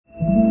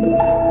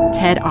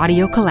TED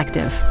Audio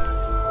Collective.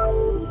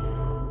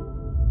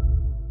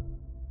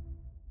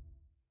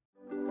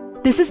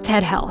 This is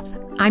TED Health.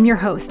 I'm your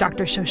host,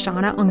 Dr.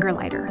 Shoshana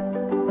Ungerleider.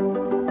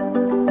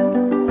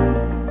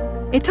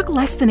 It took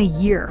less than a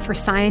year for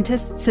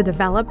scientists to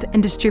develop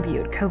and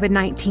distribute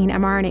COVID-19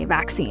 mRNA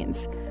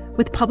vaccines,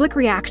 with public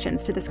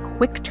reactions to this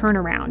quick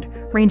turnaround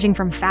ranging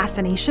from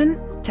fascination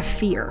to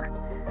fear.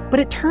 But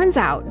it turns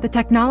out the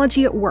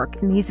technology at work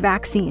in these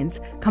vaccines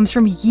comes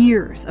from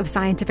years of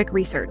scientific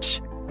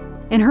research.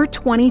 In her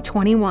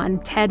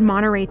 2021 TED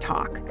Monterey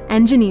talk,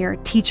 engineer,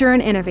 teacher,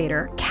 and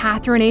innovator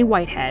Catherine A.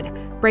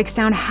 Whitehead breaks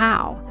down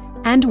how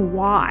and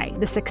why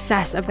the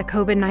success of the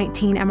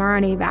COVID-19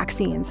 mRNA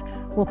vaccines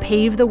will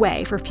pave the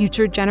way for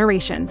future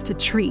generations to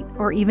treat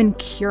or even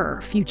cure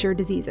future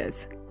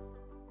diseases.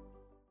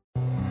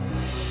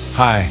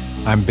 Hi,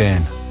 I'm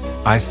Ben.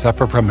 I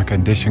suffer from a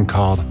condition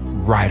called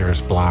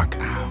writer's block.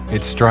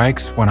 It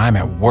strikes when I'm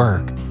at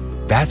work.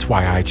 That's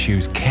why I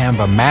choose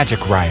Canva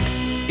Magic Write.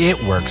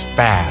 It works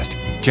fast,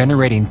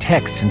 generating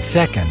text in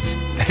seconds,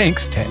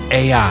 thanks to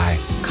AI.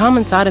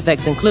 Common side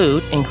effects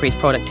include increased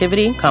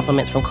productivity,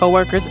 compliments from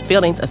coworkers,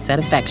 feelings of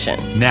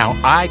satisfaction. Now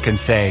I can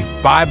say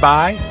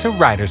bye-bye to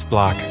writer's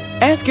block.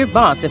 Ask your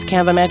boss if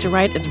Canva Magic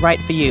Write is right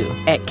for you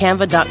at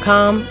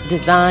canva.com,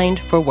 designed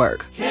for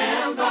work.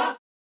 Canva.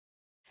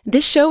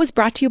 This show is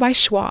brought to you by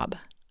Schwab.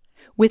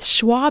 With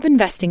Schwab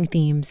investing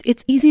themes,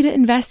 it's easy to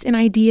invest in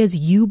ideas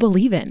you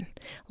believe in,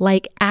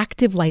 like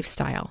active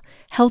lifestyle,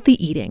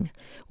 healthy eating,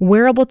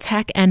 wearable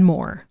tech, and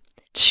more.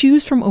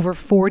 Choose from over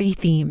 40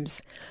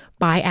 themes.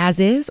 Buy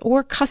as is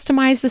or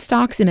customize the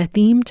stocks in a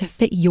theme to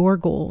fit your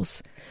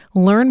goals.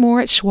 Learn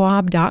more at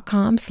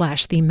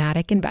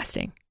schwab.com/thematic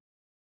investing.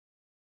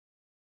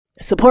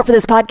 Support for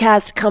this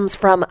podcast comes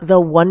from The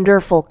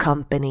Wonderful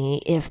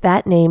Company. If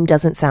that name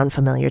doesn't sound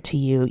familiar to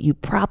you, you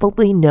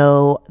probably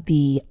know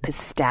the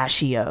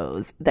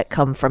pistachios that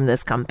come from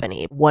this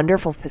company.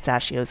 Wonderful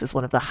Pistachios is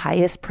one of the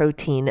highest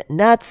protein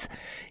nuts.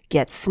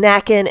 Get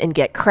snacking and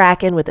get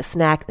cracking with a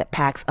snack that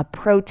packs a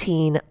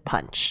protein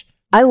punch.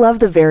 I love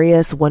the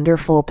various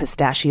wonderful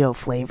pistachio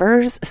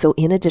flavors. So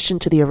in addition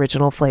to the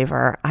original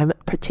flavor, I'm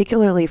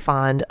particularly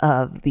fond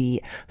of the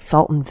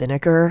salt and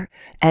vinegar,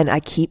 and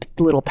I keep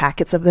little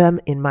packets of them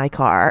in my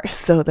car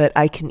so that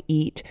I can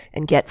eat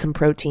and get some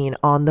protein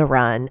on the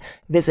run.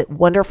 Visit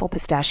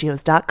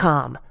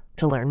wonderfulpistachios.com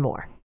to learn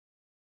more.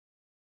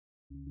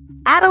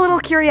 Add a little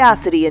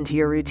curiosity into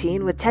your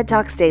routine with TED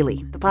Talks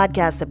Daily, the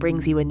podcast that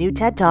brings you a new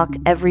TED Talk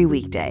every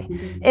weekday.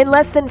 In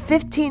less than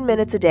 15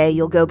 minutes a day,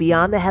 you'll go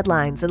beyond the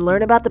headlines and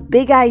learn about the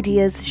big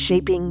ideas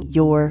shaping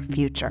your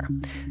future.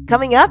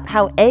 Coming up,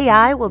 how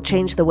AI will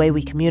change the way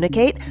we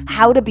communicate,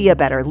 how to be a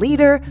better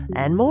leader,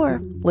 and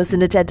more. Listen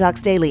to TED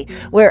Talks Daily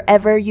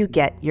wherever you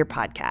get your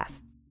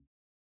podcasts.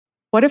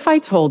 What if I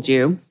told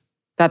you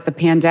that the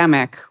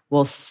pandemic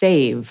will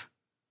save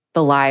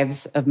the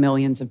lives of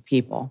millions of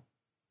people?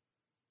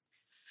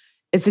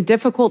 It's a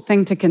difficult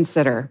thing to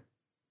consider,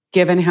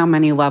 given how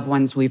many loved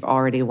ones we've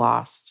already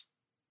lost.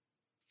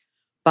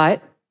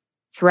 But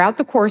throughout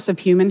the course of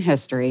human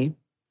history,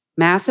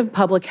 massive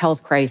public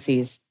health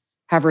crises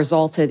have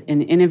resulted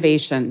in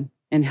innovation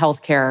in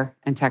healthcare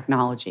and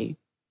technology.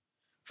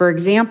 For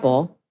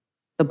example,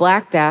 the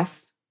Black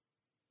Death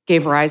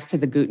gave rise to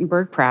the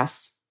Gutenberg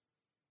Press,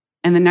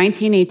 and the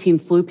 1918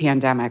 flu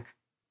pandemic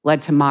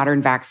led to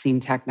modern vaccine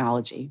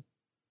technology.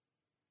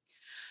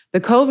 The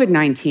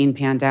COVID-19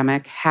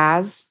 pandemic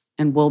has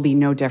and will be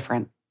no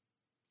different.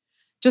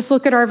 Just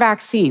look at our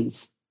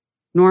vaccines,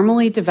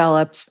 normally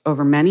developed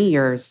over many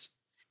years,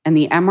 and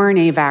the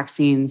mRNA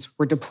vaccines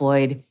were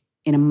deployed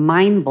in a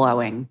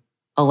mind-blowing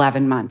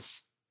 11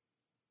 months.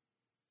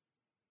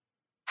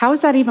 How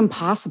is that even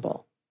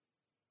possible?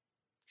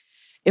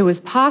 It was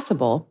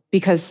possible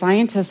because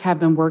scientists have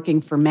been working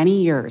for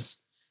many years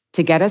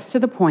to get us to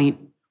the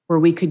point where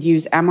we could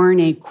use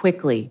mRNA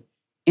quickly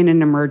in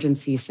an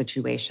emergency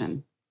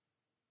situation.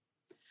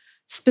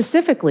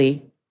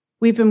 Specifically,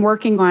 we've been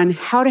working on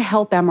how to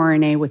help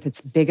mRNA with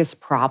its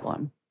biggest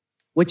problem,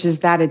 which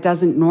is that it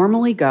doesn't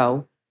normally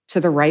go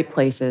to the right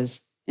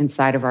places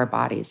inside of our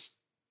bodies.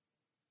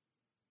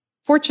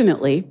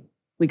 Fortunately,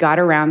 we got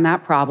around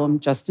that problem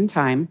just in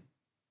time,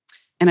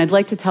 and I'd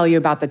like to tell you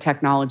about the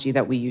technology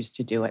that we use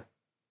to do it.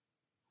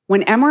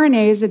 When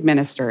mRNA is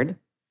administered,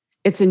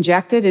 it's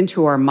injected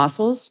into our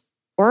muscles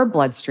or our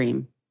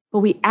bloodstream,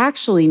 but we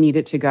actually need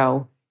it to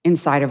go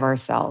inside of our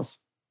cells.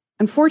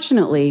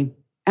 Unfortunately,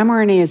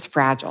 mRNA is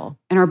fragile,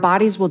 and our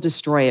bodies will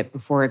destroy it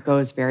before it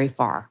goes very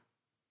far.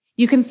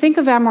 You can think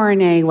of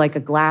mRNA like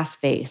a glass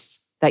vase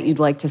that you'd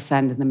like to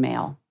send in the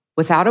mail.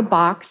 Without a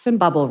box and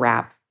bubble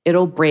wrap,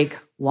 it'll break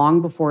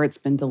long before it's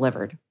been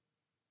delivered.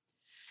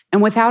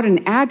 And without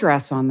an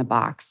address on the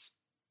box,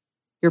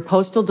 your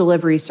postal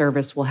delivery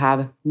service will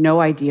have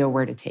no idea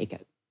where to take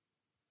it.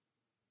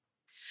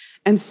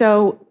 And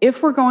so,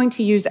 if we're going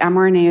to use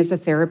mRNA as a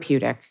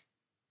therapeutic,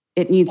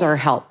 it needs our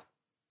help.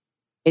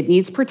 It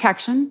needs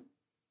protection,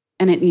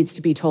 and it needs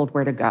to be told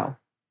where to go.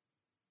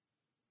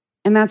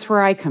 And that's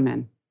where I come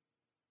in.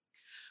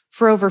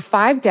 For over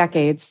 5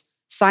 decades,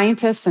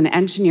 Scientists and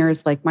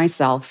engineers like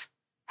myself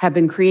have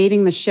been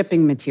creating the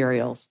shipping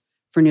materials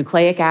for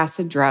nucleic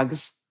acid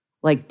drugs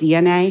like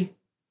DNA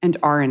and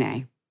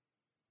RNA.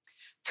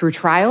 Through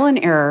trial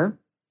and error,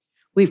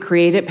 we've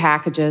created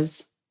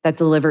packages that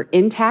deliver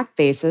intact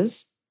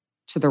bases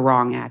to the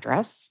wrong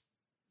address,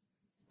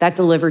 that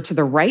deliver to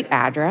the right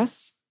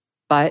address,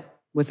 but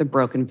with a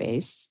broken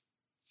base,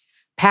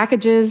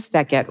 packages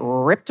that get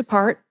ripped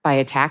apart by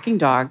attacking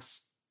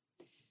dogs,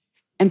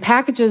 and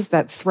packages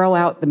that throw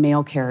out the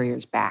mail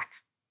carrier's back.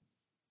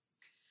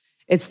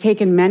 It's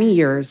taken many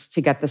years to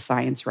get the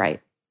science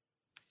right.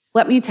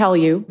 Let me tell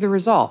you the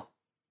result.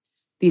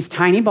 These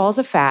tiny balls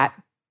of fat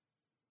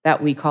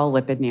that we call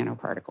lipid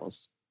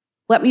nanoparticles.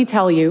 Let me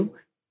tell you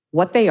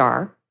what they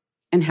are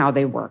and how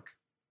they work.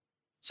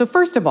 So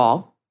first of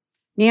all,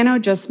 nano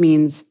just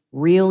means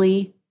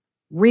really,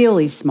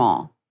 really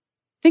small.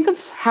 Think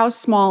of how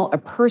small a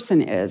person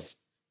is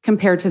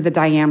compared to the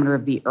diameter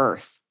of the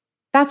Earth.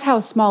 That's how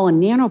small a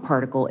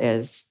nanoparticle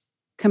is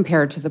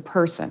compared to the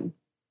person.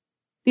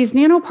 These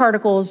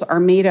nanoparticles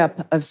are made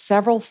up of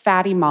several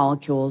fatty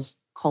molecules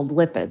called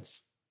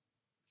lipids.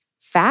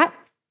 Fat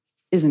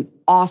is an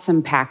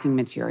awesome packing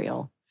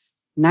material,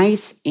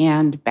 nice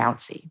and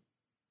bouncy.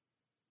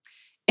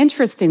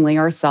 Interestingly,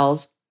 our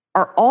cells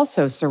are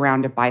also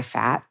surrounded by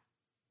fat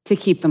to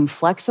keep them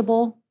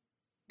flexible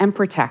and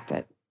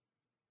protected.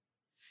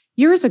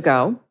 Years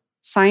ago,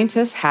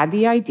 scientists had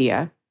the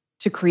idea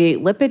to create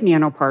lipid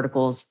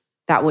nanoparticles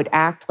that would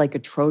act like a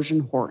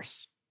Trojan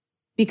horse.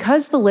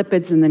 Because the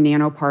lipids in the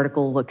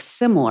nanoparticle look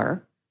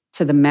similar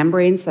to the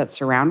membranes that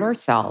surround our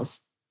cells,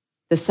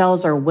 the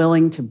cells are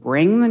willing to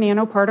bring the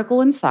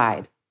nanoparticle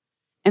inside,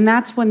 and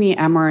that's when the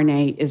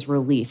mRNA is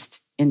released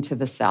into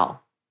the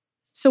cell.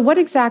 So what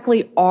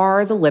exactly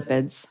are the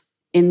lipids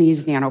in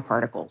these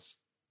nanoparticles?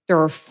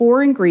 There are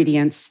 4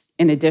 ingredients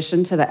in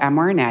addition to the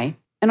mRNA,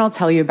 and I'll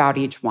tell you about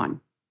each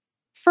one.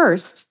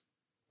 First,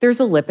 there's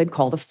a lipid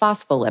called a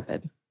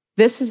phospholipid.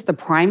 This is the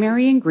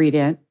primary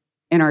ingredient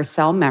in our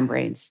cell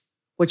membranes,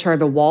 which are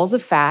the walls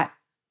of fat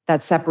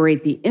that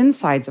separate the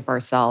insides of our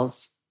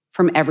cells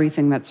from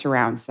everything that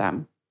surrounds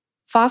them.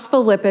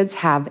 Phospholipids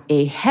have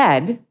a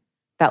head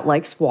that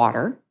likes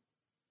water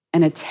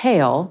and a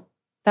tail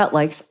that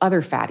likes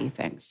other fatty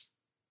things.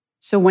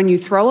 So when you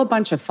throw a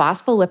bunch of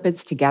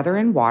phospholipids together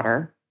in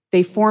water,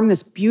 they form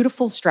this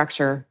beautiful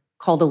structure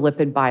called a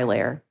lipid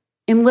bilayer.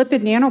 In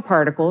lipid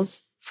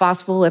nanoparticles,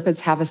 phospholipids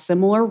have a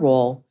similar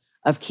role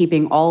of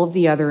keeping all of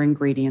the other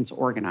ingredients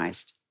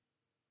organized.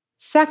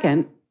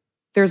 Second,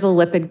 there's a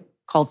lipid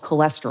called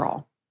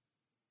cholesterol.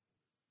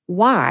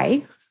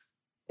 Why,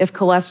 if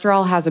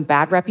cholesterol has a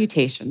bad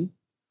reputation,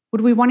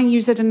 would we want to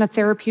use it in a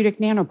therapeutic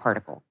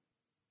nanoparticle?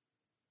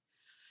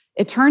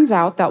 It turns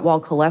out that while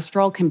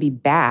cholesterol can be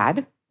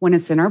bad when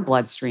it's in our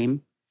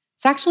bloodstream,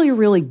 it's actually a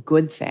really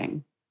good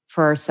thing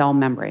for our cell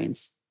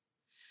membranes.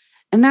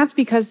 And that's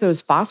because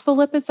those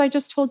phospholipids I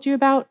just told you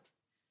about,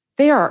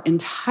 they are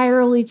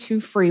entirely too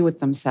free with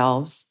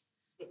themselves,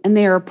 and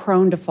they are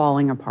prone to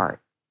falling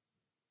apart.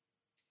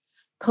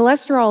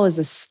 Cholesterol is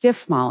a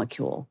stiff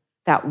molecule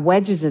that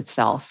wedges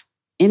itself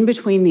in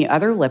between the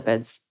other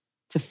lipids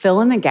to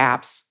fill in the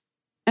gaps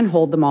and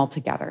hold them all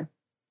together.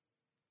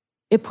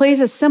 It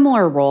plays a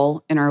similar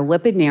role in our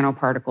lipid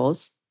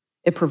nanoparticles.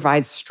 It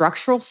provides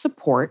structural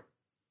support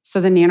so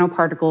the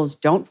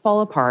nanoparticles don't fall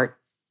apart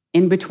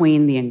in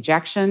between the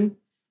injection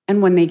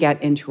and when they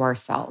get into our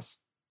cells.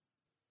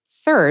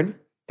 Third,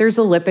 there's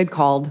a lipid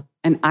called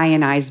an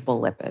ionizable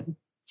lipid.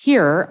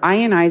 Here,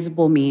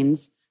 ionizable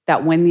means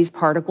that when these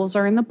particles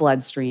are in the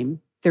bloodstream,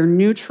 they're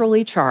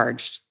neutrally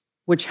charged,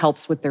 which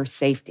helps with their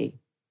safety.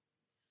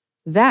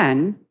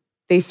 Then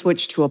they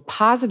switch to a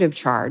positive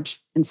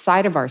charge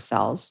inside of our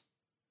cells,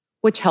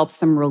 which helps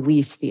them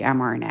release the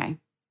mRNA.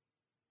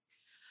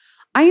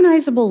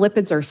 Ionizable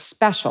lipids are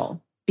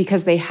special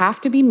because they have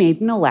to be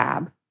made in a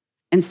lab,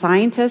 and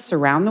scientists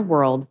around the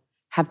world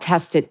have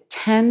tested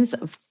tens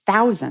of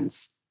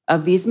thousands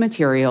of these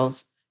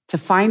materials to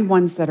find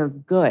ones that are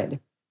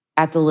good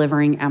at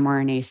delivering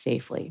mRNA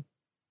safely.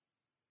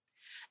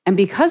 And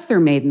because they're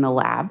made in the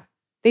lab,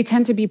 they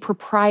tend to be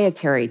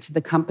proprietary to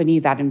the company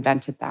that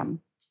invented them.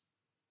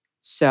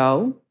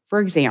 So, for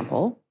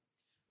example,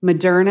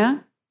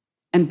 Moderna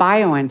and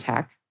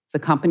BioNTech, the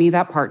company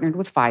that partnered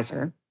with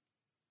Pfizer,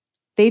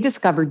 they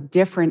discovered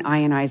different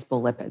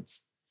ionizable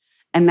lipids.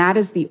 And that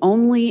is the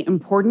only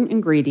important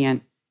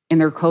ingredient in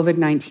their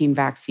COVID-19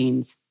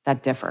 vaccines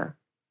that differ.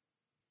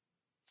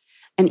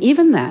 And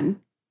even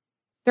then,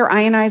 their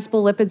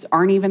ionizable lipids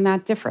aren't even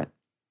that different,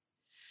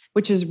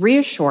 which is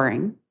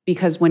reassuring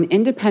because when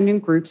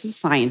independent groups of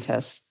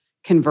scientists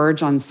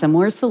converge on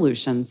similar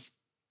solutions,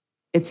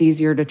 it's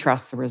easier to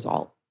trust the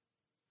result.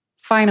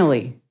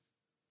 Finally,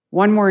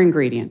 one more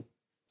ingredient.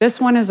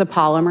 This one is a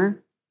polymer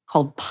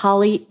called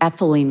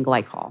polyethylene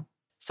glycol.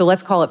 So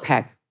let's call it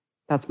PEG.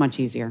 That's much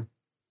easier.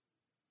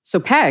 So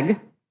PEG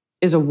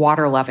is a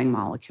water-loving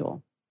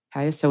molecule.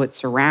 Okay, so it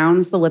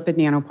surrounds the lipid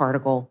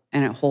nanoparticle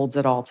and it holds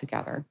it all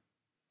together.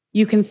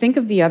 You can think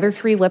of the other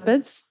 3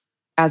 lipids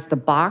as the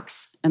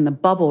box and the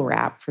bubble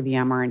wrap for the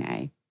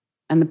mRNA,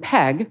 and the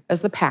PEG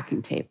as the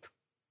packing tape.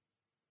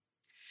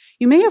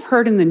 You may have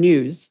heard in the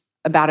news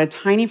about a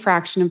tiny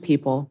fraction of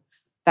people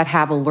that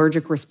have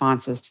allergic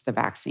responses to the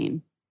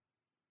vaccine.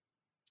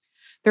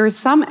 There is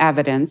some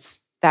evidence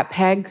that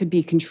PEG could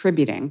be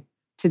contributing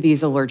to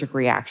these allergic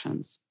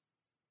reactions.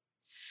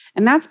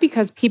 And that's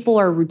because people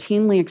are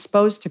routinely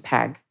exposed to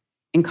PEG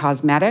in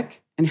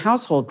cosmetic and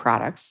household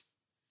products,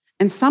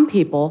 and some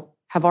people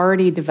have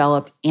already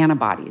developed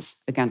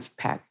antibodies against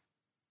PEG.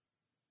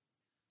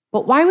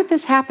 But why would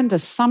this happen to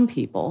some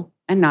people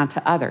and not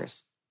to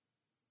others?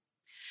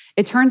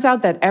 It turns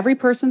out that every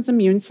person's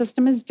immune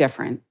system is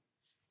different,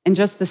 in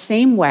just the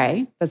same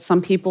way that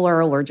some people are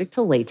allergic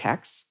to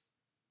latex,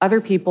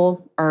 other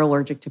people are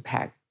allergic to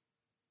PEG.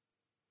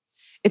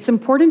 It's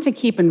important to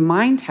keep in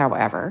mind,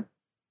 however,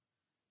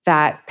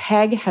 that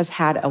PEG has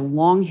had a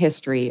long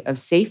history of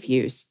safe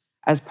use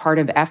as part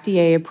of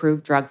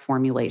FDA-approved drug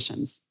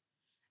formulations,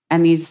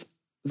 and these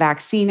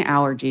vaccine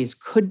allergies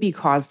could be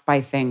caused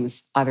by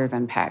things other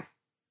than PEG.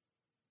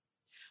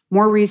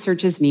 More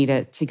research is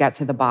needed to get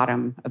to the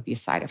bottom of these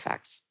side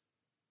effects.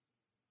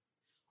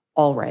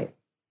 All right,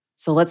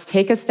 so let's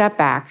take a step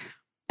back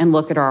and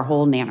look at our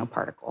whole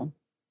nanoparticle.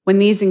 When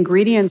these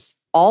ingredients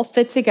all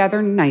fit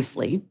together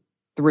nicely,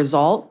 the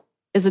result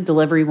is a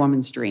delivery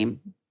woman's dream.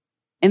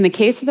 In the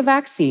case of the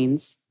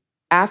vaccines,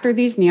 after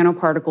these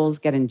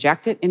nanoparticles get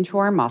injected into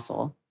our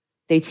muscle,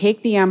 they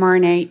take the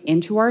mRNA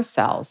into our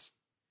cells.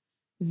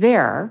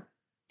 There,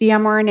 the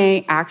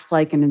mRNA acts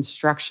like an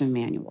instruction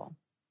manual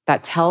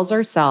that tells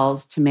our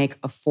cells to make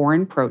a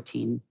foreign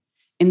protein,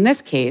 in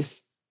this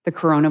case, the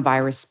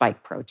coronavirus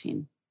spike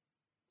protein.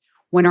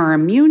 When our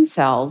immune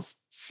cells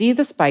see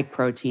the spike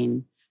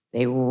protein,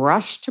 they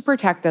rush to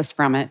protect us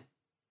from it,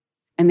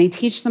 and they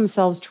teach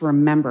themselves to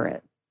remember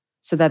it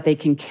so that they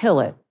can kill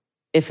it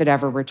if it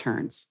ever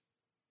returns.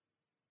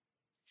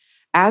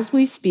 As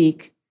we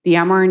speak, the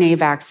mRNA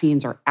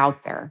vaccines are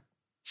out there,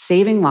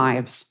 saving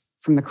lives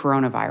from the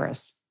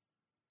coronavirus.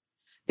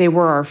 They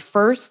were our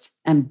first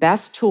and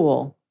best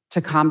tool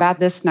to combat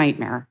this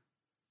nightmare,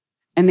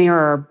 and they are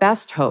our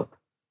best hope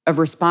of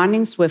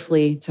responding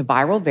swiftly to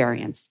viral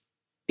variants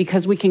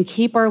because we can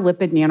keep our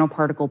lipid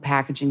nanoparticle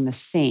packaging the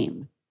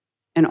same,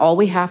 and all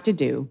we have to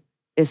do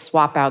is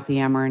swap out the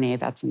mRNA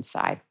that's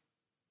inside.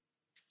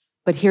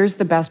 But here's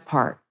the best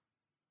part.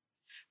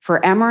 For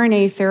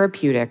mRNA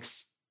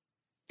therapeutics,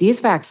 these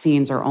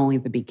vaccines are only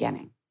the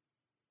beginning.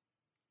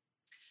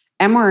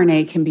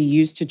 mRNA can be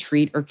used to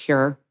treat or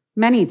cure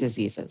many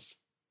diseases.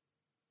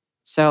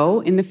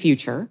 So, in the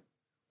future,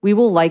 we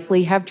will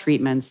likely have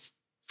treatments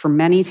for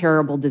many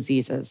terrible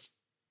diseases,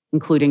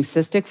 including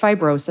cystic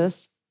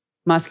fibrosis,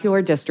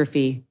 muscular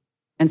dystrophy,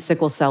 and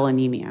sickle cell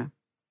anemia.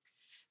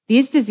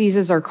 These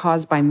diseases are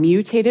caused by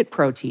mutated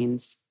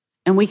proteins,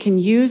 and we can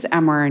use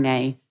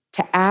mRNA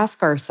to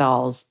ask our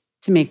cells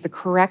to make the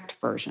correct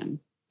version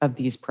of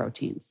these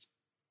proteins.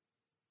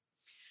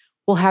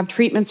 We'll have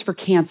treatments for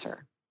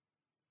cancer,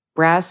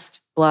 breast,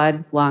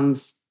 blood,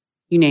 lungs,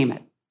 you name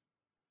it.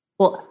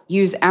 We'll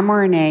use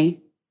mRNA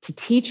to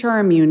teach our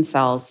immune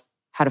cells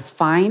how to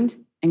find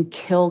and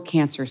kill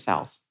cancer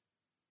cells.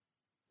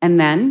 And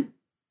then,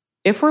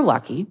 if we're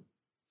lucky,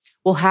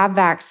 we'll have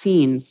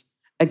vaccines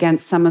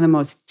against some of the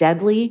most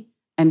deadly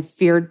and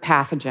feared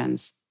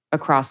pathogens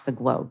across the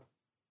globe,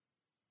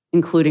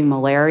 including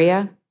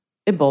malaria,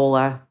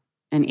 Ebola,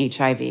 and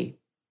HIV.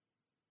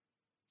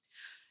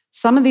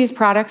 Some of these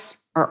products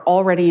are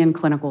already in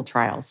clinical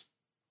trials,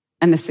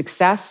 and the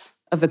success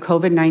of the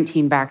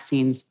COVID-19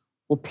 vaccines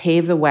will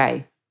pave the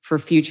way for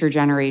future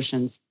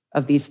generations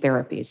of these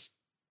therapies.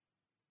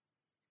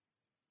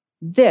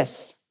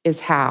 This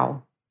is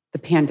how the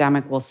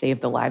pandemic will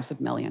save the lives of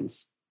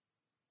millions.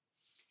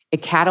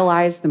 It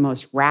catalyzed the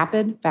most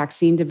rapid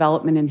vaccine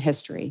development in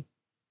history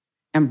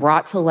and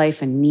brought to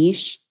life a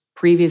niche,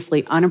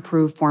 previously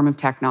unapproved form of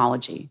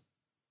technology.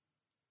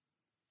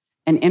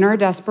 And in our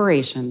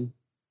desperation,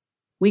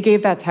 we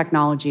gave that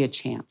technology a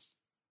chance.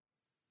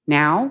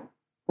 Now,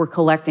 we're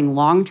collecting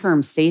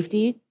long-term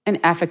safety and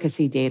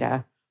efficacy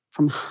data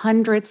from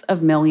hundreds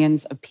of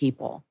millions of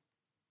people.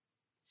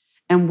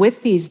 And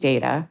with these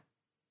data,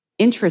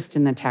 interest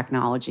in the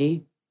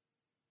technology,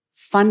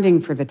 funding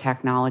for the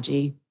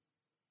technology,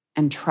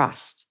 and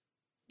trust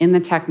in the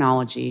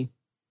technology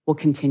will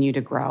continue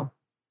to grow.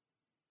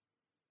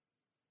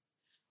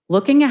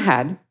 Looking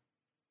ahead,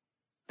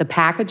 the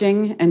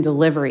packaging and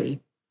delivery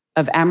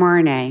of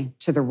mRNA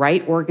to the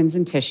right organs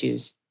and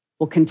tissues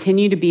will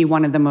continue to be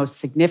one of the most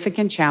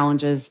significant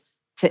challenges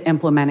to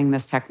implementing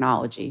this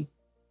technology.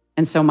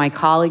 And so my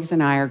colleagues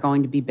and I are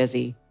going to be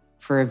busy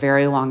for a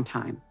very long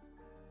time.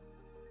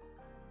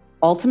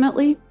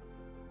 Ultimately,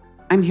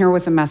 I'm here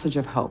with a message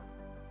of hope.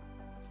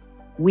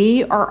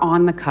 We are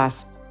on the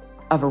cusp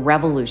of a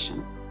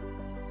revolution.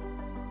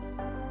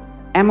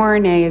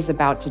 mRNA is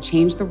about to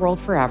change the world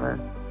forever,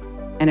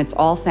 and it's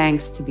all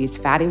thanks to these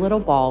fatty little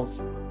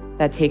balls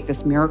that take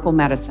this miracle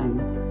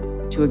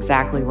medicine to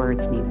exactly where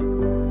it's needed.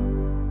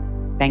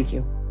 Thank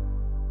you.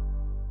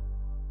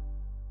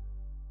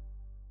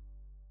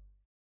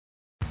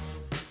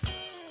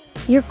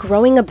 You're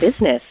growing a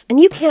business, and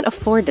you can't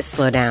afford to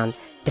slow down.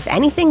 If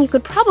anything, you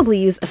could probably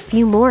use a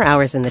few more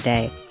hours in the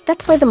day.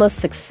 That's why the most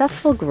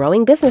successful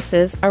growing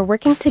businesses are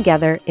working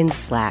together in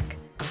Slack.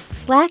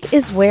 Slack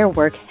is where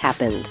work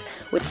happens,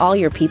 with all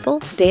your people,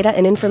 data,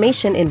 and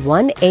information in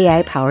one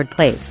AI-powered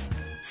place.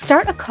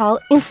 Start a call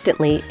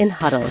instantly in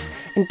huddles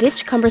and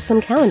ditch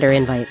cumbersome calendar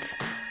invites.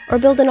 Or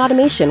build an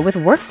automation with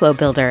Workflow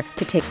Builder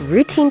to take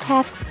routine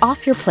tasks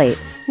off your plate.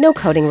 No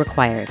coding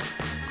required.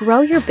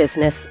 Grow your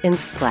business in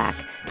Slack.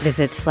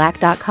 Visit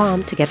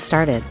slack.com to get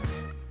started.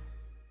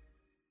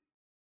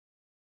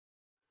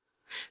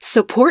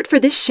 Support for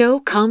this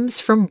show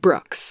comes from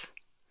Brooks.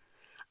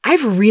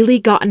 I've really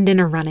gotten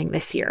into running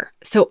this year,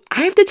 so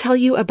I have to tell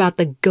you about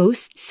the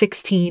Ghost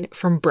 16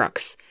 from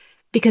Brooks,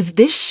 because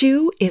this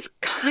shoe is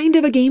kind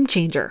of a game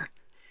changer.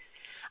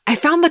 I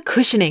found the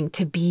cushioning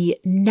to be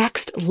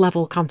next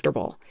level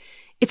comfortable.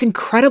 It's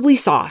incredibly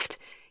soft,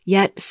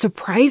 yet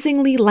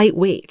surprisingly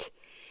lightweight.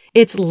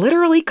 It's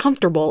literally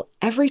comfortable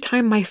every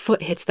time my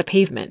foot hits the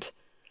pavement.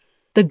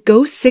 The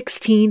Ghost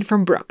 16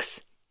 from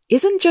Brooks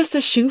isn't just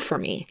a shoe for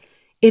me,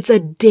 it's a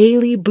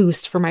daily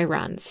boost for my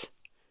runs.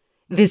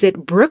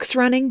 Visit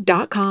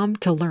brooksrunning.com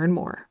to learn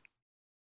more.